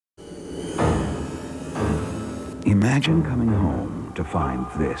Imagine coming home to find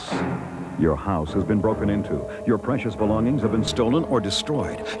this. Your house has been broken into. Your precious belongings have been stolen or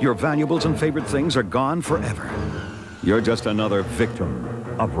destroyed. Your valuables and favorite things are gone forever. You're just another victim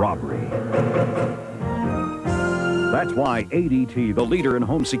of robbery. That's why ADT, the leader in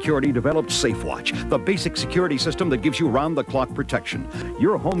home security, developed SafeWatch, the basic security system that gives you round-the-clock protection.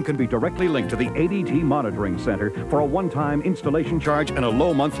 Your home can be directly linked to the ADT Monitoring Center for a one-time installation charge and a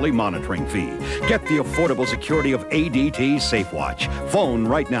low monthly monitoring fee. Get the affordable security of ADT SafeWatch. Phone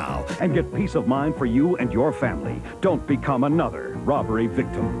right now and get peace of mind for you and your family. Don't become another robbery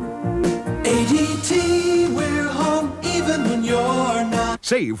victim. ADT, we're home even when you're not.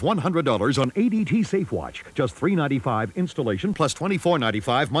 Save $100 on ADT SafeWatch. Just $3.95 installation plus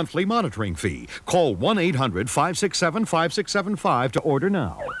 $24.95 monthly monitoring fee. Call 1-800-567-5675 to order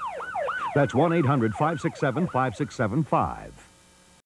now. That's 1-800-567-5675.